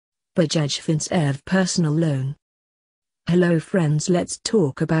Bajaj Finserv Personal Loan. Hello friends, let's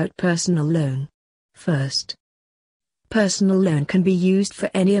talk about personal loan. First, personal loan can be used for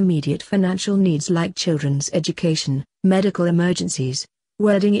any immediate financial needs like children's education, medical emergencies,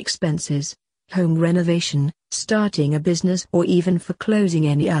 wedding expenses, home renovation, starting a business, or even for closing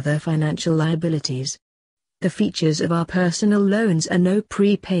any other financial liabilities. The features of our personal loans are no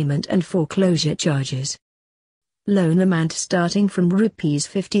prepayment and foreclosure charges. Loan amount starting from Rs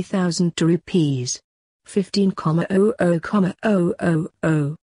 50,000 to Rs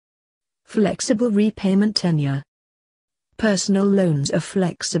 15,000,000. Flexible repayment tenure. Personal loans are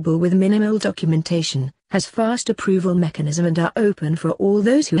flexible with minimal documentation, has fast approval mechanism and are open for all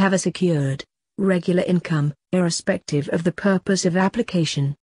those who have a secured, regular income, irrespective of the purpose of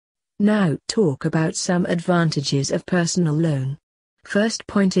application. Now talk about some advantages of personal loan. First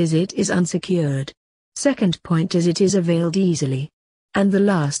point is it is unsecured. Second point is it is availed easily. And the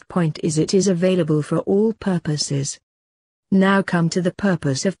last point is it is available for all purposes. Now come to the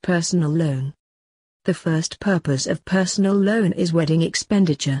purpose of personal loan. The first purpose of personal loan is wedding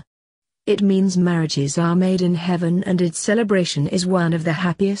expenditure. It means marriages are made in heaven and its celebration is one of the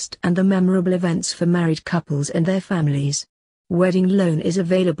happiest and the memorable events for married couples and their families. Wedding loan is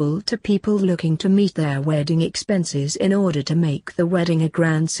available to people looking to meet their wedding expenses in order to make the wedding a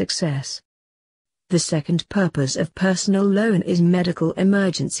grand success. The second purpose of personal loan is medical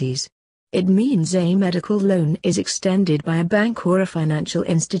emergencies. It means a medical loan is extended by a bank or a financial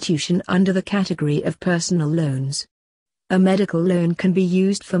institution under the category of personal loans. A medical loan can be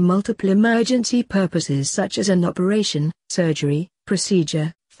used for multiple emergency purposes such as an operation, surgery,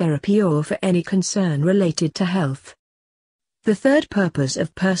 procedure, therapy, or for any concern related to health. The third purpose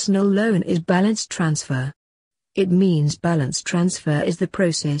of personal loan is balance transfer. It means balance transfer is the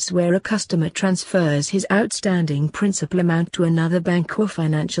process where a customer transfers his outstanding principal amount to another bank or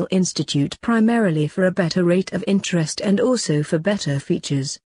financial institute primarily for a better rate of interest and also for better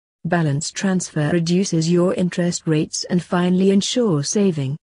features. Balance transfer reduces your interest rates and finally ensures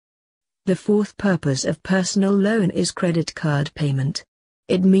saving. The fourth purpose of personal loan is credit card payment.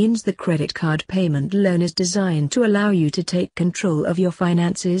 It means the credit card payment loan is designed to allow you to take control of your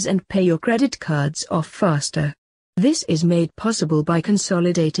finances and pay your credit cards off faster. This is made possible by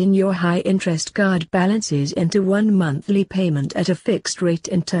consolidating your high-interest card balances into one monthly payment at a fixed rate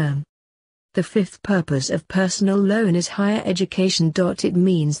in term. The fifth purpose of personal loan is higher education. It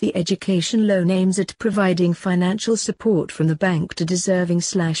means the education loan aims at providing financial support from the bank to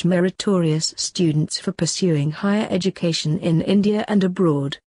deserving/meritorious students for pursuing higher education in India and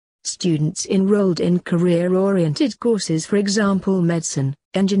abroad. Students enrolled in career-oriented courses, for example medicine,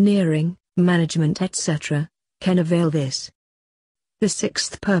 engineering, management, etc., can avail this. The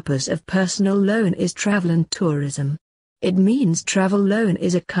sixth purpose of personal loan is travel and tourism. It means travel loan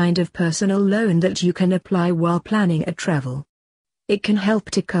is a kind of personal loan that you can apply while planning a travel. It can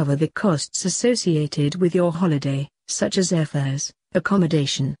help to cover the costs associated with your holiday, such as airfares,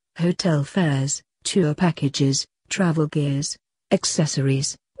 accommodation, hotel fares, tour packages, travel gears,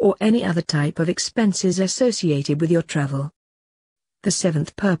 accessories, or any other type of expenses associated with your travel. The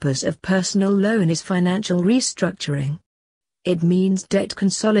seventh purpose of personal loan is financial restructuring. It means debt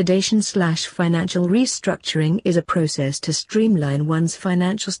consolidation/financial restructuring is a process to streamline one's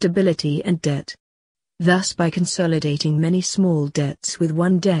financial stability and debt. Thus, by consolidating many small debts with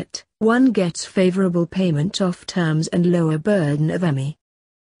one debt, one gets favorable payment off terms and lower burden of ME.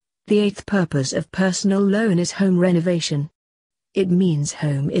 The eighth purpose of personal loan is home renovation. It means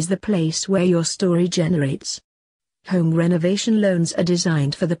home is the place where your story generates. Home renovation loans are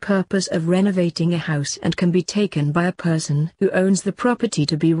designed for the purpose of renovating a house and can be taken by a person who owns the property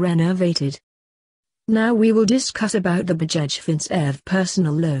to be renovated. Now we will discuss about the Bajaj Finserv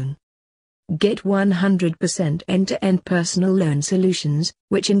Personal Loan. Get 100% end-to-end personal loan solutions,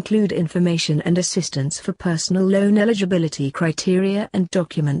 which include information and assistance for personal loan eligibility criteria and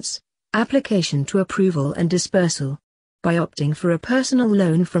documents, application to approval and disbursal. By opting for a personal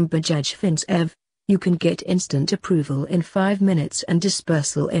loan from Bajaj Finserv, you can get instant approval in 5 minutes and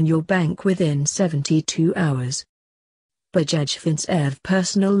disbursal in your bank within 72 hours. Bajaj Finserv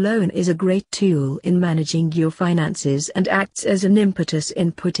Personal Loan is a great tool in managing your finances and acts as an impetus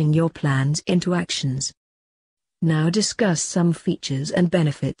in putting your plans into actions. Now discuss some features and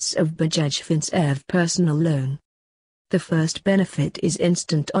benefits of Bajaj Finserv Personal Loan. The first benefit is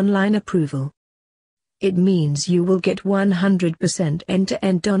instant online approval. It means you will get 100%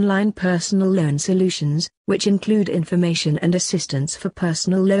 end-to-end online personal loan solutions, which include information and assistance for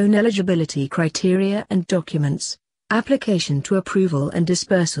personal loan eligibility criteria and documents, application to approval and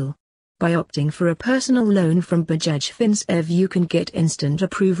disbursal. By opting for a personal loan from Bajaj Finserv, you can get instant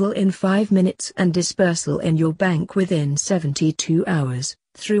approval in 5 minutes and disbursal in your bank within 72 hours,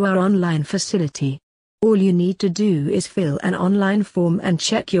 through our online facility. All you need to do is fill an online form and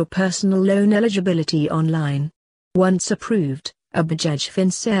check your personal loan eligibility online. Once approved, a Bajaj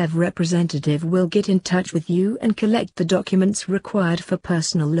Finserv representative will get in touch with you and collect the documents required for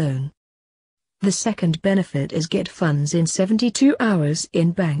personal loan. The second benefit is get funds in 72 hours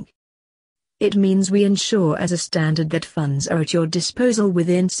in bank. It means we ensure as a standard that funds are at your disposal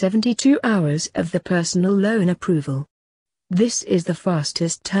within 72 hours of the personal loan approval. This is the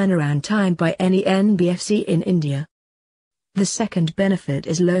fastest turnaround time by any NBFC in India. The second benefit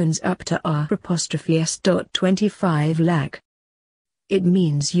is loans up to R'25 lakh. It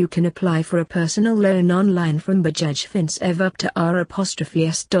means you can apply for a personal loan online from Bajaj Finserv up to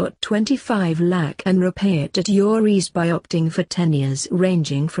R'25 lakh and repay it at your ease by opting for tenures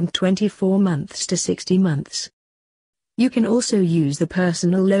ranging from 24 months to 60 months. You can also use the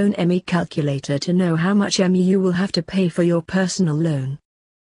personal loan ME calculator to know how much ME you will have to pay for your personal loan.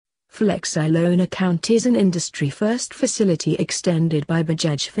 Flexi Loan Account is an industry-first facility extended by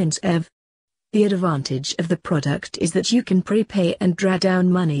Bajaj Finserv. The advantage of the product is that you can prepay and draw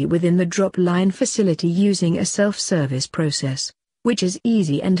down money within the drop-line facility using a self-service process, which is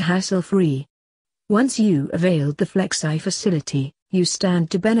easy and hassle-free. Once you availed the Flexi facility, you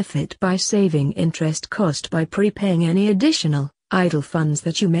stand to benefit by saving interest cost by prepaying any additional, idle funds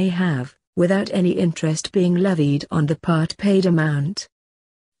that you may have, without any interest being levied on the part paid amount.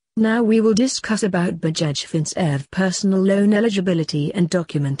 Now we will discuss about Bajaj Finserv personal loan eligibility and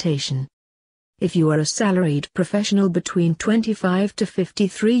documentation. If you are a salaried professional between 25 to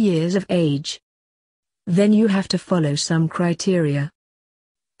 53 years of age, then you have to follow some criteria.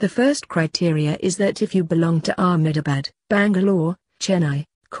 The first criteria is that if you belong to Ahmedabad, Bangalore, Chennai,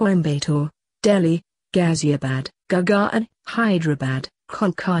 Coimbatore, Delhi, Ghaziabad, Gurgaon, Hyderabad,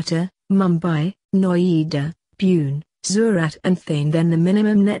 Kolkata, Mumbai, Noida, Pune, Surat and Thane, then the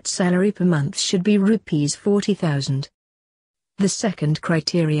minimum net salary per month should be Rs 40,000. The second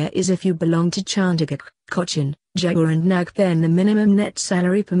criteria is if you belong to Chandigarh, Cochin, Jaipur and Nagpur, then the minimum net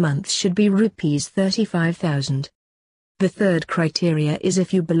salary per month should be Rs 35,000. The third criteria is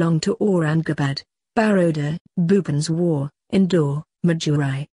if you belong to Aurangabad, Baroda, Bhubaneswar, Indore,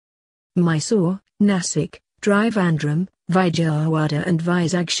 Madurai, Mysore, Nasik, Trivandrum, Vijayawada and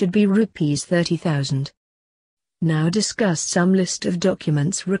Vizag should be Rs 30,000. Now discuss some list of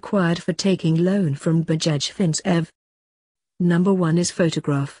documents required for taking loan from Bajaj Finserv. Number 1 is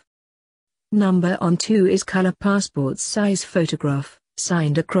photograph. Number 2 is color passport size photograph,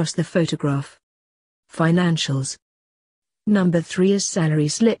 signed across the photograph. Financials. Number 3 is salary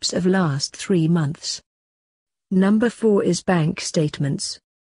slips of last 3 months. Number 4 is bank statements.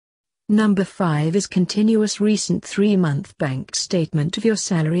 Number 5 is continuous recent 3-month bank statement of your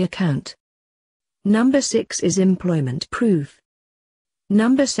salary account. Number 6 is employment proof.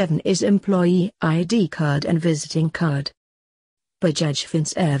 Number 7 is employee ID card and visiting card. Bajaj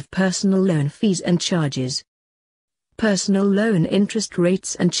Finserv personal loan fees and charges. Personal loan interest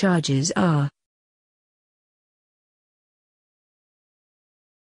rates and charges are: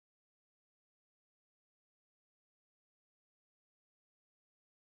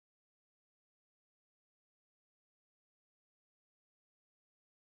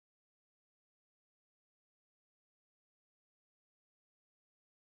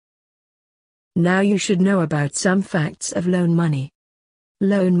 Now you should know about some facts of LoanMoney.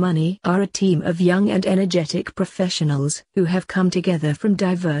 LoanMoney are a team of young and energetic professionals who have come together from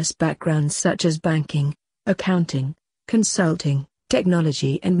diverse backgrounds such as banking, accounting, consulting,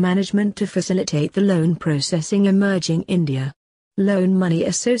 technology and management to facilitate the loan processing emerging India. LoanMoney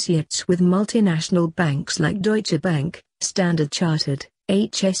associates with multinational banks like Deutsche Bank, Standard Chartered,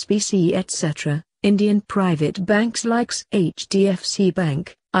 HSBC etc., Indian private banks like HDFC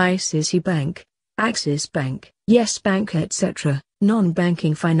Bank, ICICI Bank, Axis Bank, Yes Bank etc.,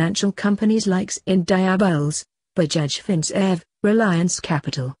 non-banking financial companies like Indiabulls, Bajaj Finserv, Reliance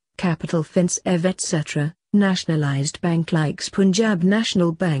Capital, Capital Finserv etc., nationalized bank like Punjab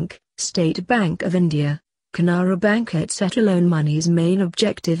National Bank, State Bank of India, Canara Bank etc. LoanMoney's main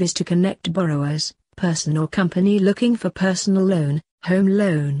objective is to connect borrowers, person or company looking for personal loan, home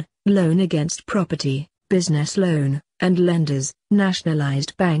loan, loan against property, business loan, and lenders,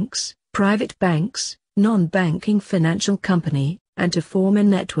 nationalized banks, private banks, non-banking financial company, and to form a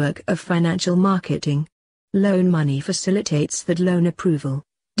network of financial marketing. LoanMoney facilitates that loan approval,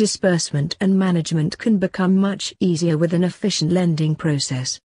 disbursement and management can become much easier with an efficient lending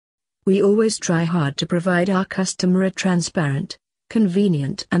process. We always try hard to provide our customer a transparent,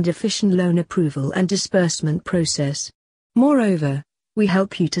 convenient and efficient loan approval and disbursement process. Moreover, we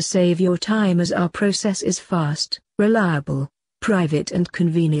help you to save your time as our process is fast, reliable, private and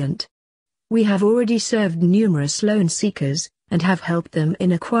convenient. We have already served numerous loan seekers, and have helped them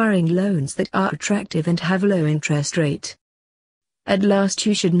in acquiring loans that are attractive and have low interest rate. At last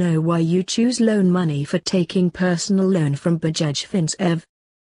you should know why you choose LoanMoney for taking personal loan from Bajaj Finserv.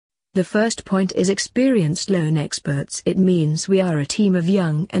 The first point is experienced loan experts. It means we are a team of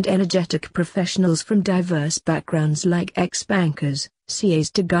young and energetic professionals from diverse backgrounds like ex-bankers, CAs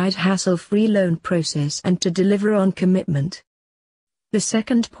to guide hassle-free loan process and to deliver on commitment. The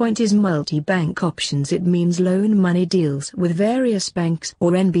second point is multi-bank options. It means LoanMoney deals with various banks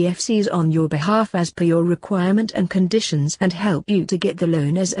or NBFCs on your behalf as per your requirement and conditions and help you to get the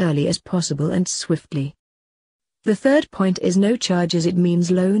loan as early as possible and swiftly. The third point is no charges. It means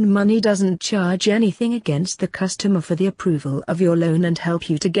LoanMoney doesn't charge anything against the customer for the approval of your loan and help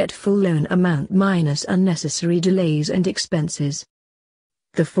you to get full loan amount minus unnecessary delays and expenses.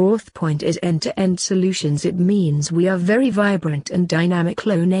 The fourth point is end-to-end solutions. It means we are very vibrant and dynamic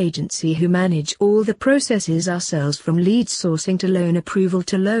loan agency who manage all the processes ourselves from lead sourcing to loan approval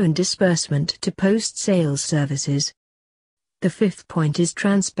to loan disbursement to post-sales services. The fifth point is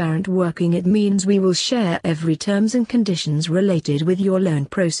transparent working. It means we will share every terms and conditions related with your loan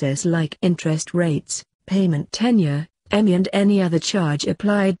process like interest rates, payment tenure, EMI and any other charge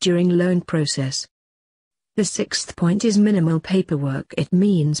applied during loan process. The sixth point is minimal paperwork. It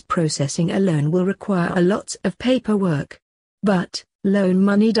means processing a loan will require a lot of paperwork. But,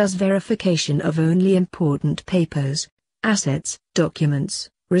 LoanMoney does verification of only important papers, assets, documents,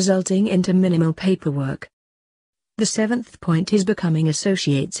 resulting into minimal paperwork. The seventh point is becoming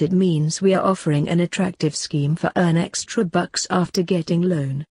associates. It means we are offering an attractive scheme for earn extra bucks after getting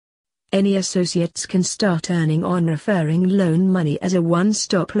loan. Any associates can start earning on referring LoanMoney as a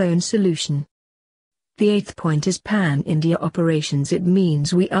one-stop loan solution. The eighth point is pan-India operations. It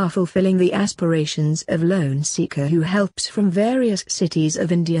means we are fulfilling the aspirations of loan seeker who helps from various cities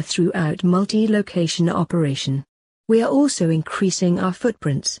of India throughout multi-location operation. We are also increasing our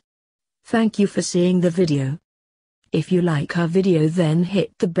footprints. Thank you for seeing the video. If you like our video then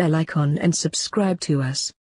hit the bell icon and subscribe to us.